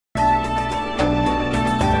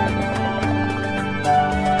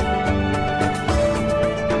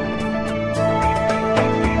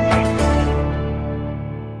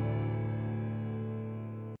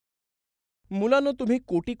मुलांनो, तुम्ही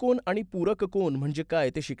कोटिकोन आणि पूरक कोन म्हणजे काय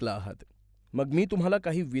ते शिकला आहात. मग मी तुम्हाला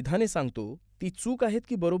काही विधाने सांगतो, ती चूक आहेत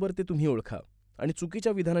की बरोबर ते तुम्ही ओळखा आणि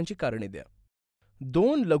चुकीच्या विधानांची कारणे द्या.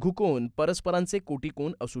 दोन लघुकोन परस्परांचे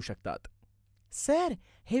कोटिकोन असू शकतात. सर,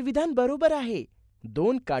 हे विधान बरोबर आहे.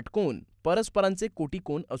 दोन काटकोन परस्परांचे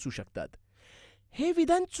कोटिकोन असू शकतात. हे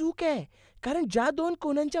विधान चूक आहे, कारण ज्या दोन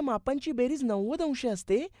कोनांच्या मापांची बेरीज 90 अंश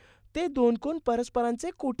असते, ते दोन कोन परस्परांचे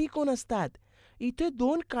कोटिकोन असतात. इथे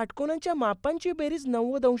दोन काटकोनांच्या मापांची बेरीज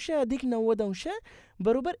 90 अंश अधिक 90 अंश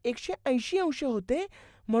बरोबर 180 अंश होते,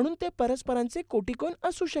 म्हणून ते परस्परांचे कोटिकोन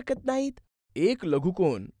असू शकत नाहीत. एक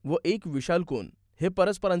लघुकोन व एक विशाल कोन हे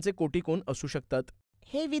परस्परांचे कोटिकोन असू शकतात.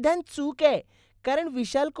 हे विधान चूक आहे, कारण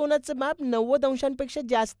विशाल कोनाचं माप 90 अंशांपेक्षा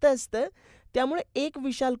जास्त असतं, त्यामुळे एक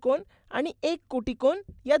विशाल कोन आणि एक कोटिकोन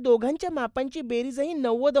या दोघांच्या मापांची बेरीजही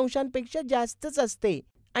 90 अंशांपेक्षा जास्तच असते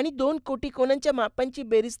आणि दोन कोटिकोनांच्या मापांची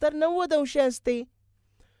बेरीज तर 90 अंश असते.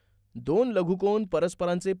 दोन लघुकोन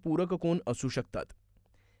परस्परांचे पूरक कोन असू शकतात.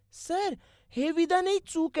 सर, हे विधानही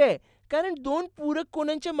चूक आहे, कारण दोन पूरक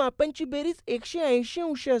कोनांच्या मापांची बेरीज 180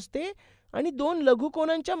 अंश असते आणि दोन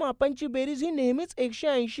लघुकोनांच्या मापांची बेरीज ही नेहमीच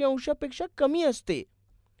 180 अंशापेक्षा कमी असते.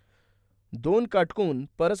 दोन काटकोन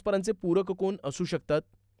परस्परांचे पूरक कोन असू शकतात.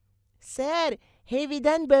 सर, हे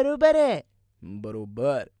विधान बरोबर आहे.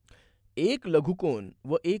 बरोबर. एक लघुकोन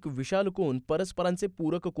व एक विशाल कोन परस्परांचे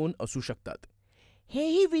पूरक कोन असू शकतात.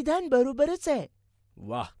 हेही विधान बरोबरच आहे.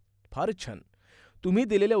 वाह, फारच छान. तुम्ही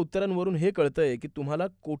दिलेल्या उत्तरांवरून हे कळतंय की तुम्हाला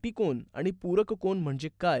कोटिकोन आणि पूरक कोन म्हणजे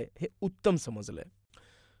काय हे उत्तम समजलंय.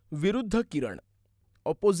 विरुद्ध किरण,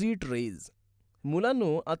 ऑपोजिट रेज.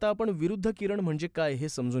 मुलांनो, आता आपण विरुद्ध किरण म्हणजे काय हे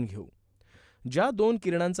समजून घेऊ. ज्या दोन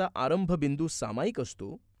किरणांचा आरंभ बिंदू सामायिक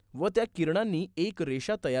असतो व त्या किरणांनी एक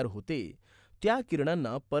रेषा तयार होते, त्या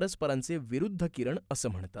किरणांना परस्परांचे विरुद्ध किरण असं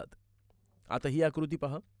म्हणतात. आता ही आकृती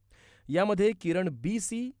पहा. यामध्ये किरण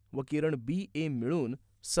BC व किरण BA मिळून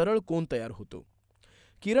सरळ कोन तयार होतो.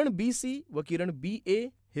 किरण BC व किरण BA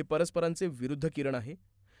हे परस्परांचे विरुद्ध किरण आहे.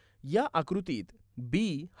 या आकृतीत B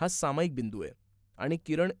हा सामायिक बिंदू आहे आणि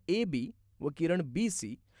किरण AB व किरण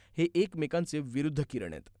BC हे एकमेकांचे विरुद्ध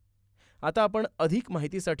किरण आहेत. आता आपण अधिक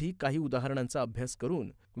माहितीसाठी काही उदाहरणांचा अभ्यास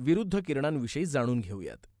करून विरुद्ध किरणांविषयी जाणून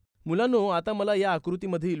घेऊयात. मुलांनो, आता मला या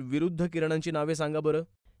आकृतीमधील विरुद्ध किरणांची नावे सांगा बरं.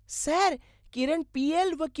 सर, किरण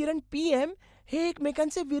PL व किरण PM हे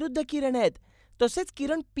एकमेकांचे विरुद्ध किरण आहेत. तसेच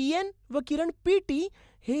किरण PN व किरण PT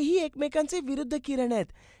हेही एकमेकांचे विरुद्ध किरण आहेत,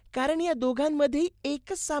 कारण या दोघांमध्येही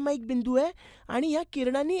एकच सामायिक बिंदू आहे आणि या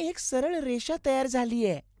किरणांनी एक सरळ रेषा तयार झाली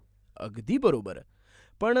आहे. अगदी बरोबर.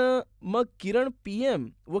 पण मग किरण PM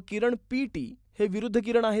व किरण PT हे विरुद्ध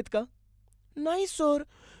किरण आहेत का? नाही सर,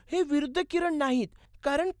 हे विरुद्ध किरण नाहीत,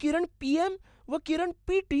 कारण किरण PM व किरण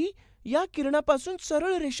PT या किरणापासून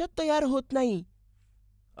सरळ रेषा तयार होत नाही.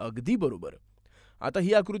 अगदी बरोबर. आता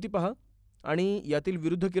ही आकृती पहा आणि यातील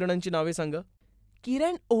विरुद्ध किरणांची नावे सांगा.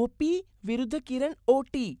 किरण OP विरुद्ध किरण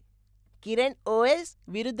OT, किरण OS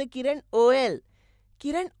विरुद्ध किरण OL,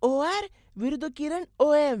 किरण OR विरुद्ध किरण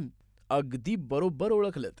OM. अगदी बरोबर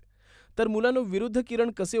ओळखलत. तर मुलांनो, विरुद्ध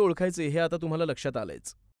किरण कसे ओळखायचे हे आता तुम्हाला लक्षात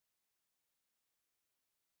आलंयच.